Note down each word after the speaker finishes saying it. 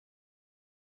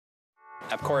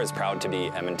EPCOR is proud to be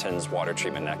Edmonton's water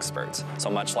treatment experts. So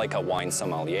much like a wine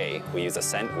sommelier, we use a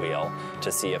scent wheel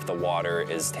to see if the water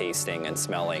is tasting and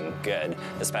smelling good,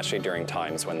 especially during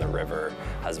times when the river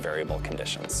has variable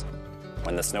conditions.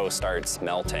 When the snow starts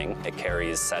melting, it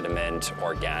carries sediment,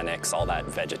 organics, all that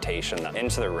vegetation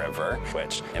into the river,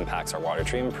 which impacts our water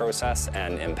treatment process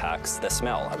and impacts the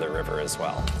smell of the river as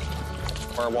well.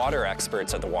 Our water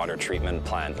experts at the water treatment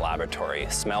plant laboratory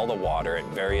smell the water at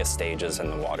various stages in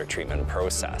the water treatment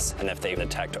process. And if they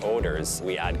detect odors,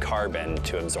 we add carbon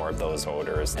to absorb those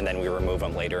odors, and then we remove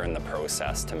them later in the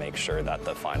process to make sure that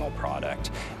the final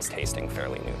product is tasting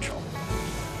fairly neutral.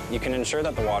 You can ensure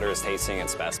that the water is tasting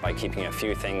its best by keeping a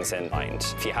few things in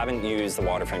mind. If you haven't used the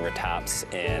water from your taps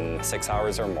in 6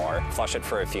 hours or more, flush it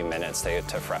for a few minutes to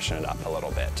freshen it up a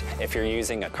little bit. If you're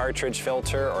using a cartridge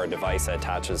filter or a device that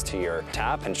attaches to your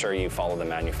tap, ensure you follow the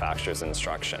manufacturer's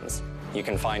instructions. You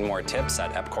can find more tips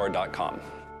at epcor.com.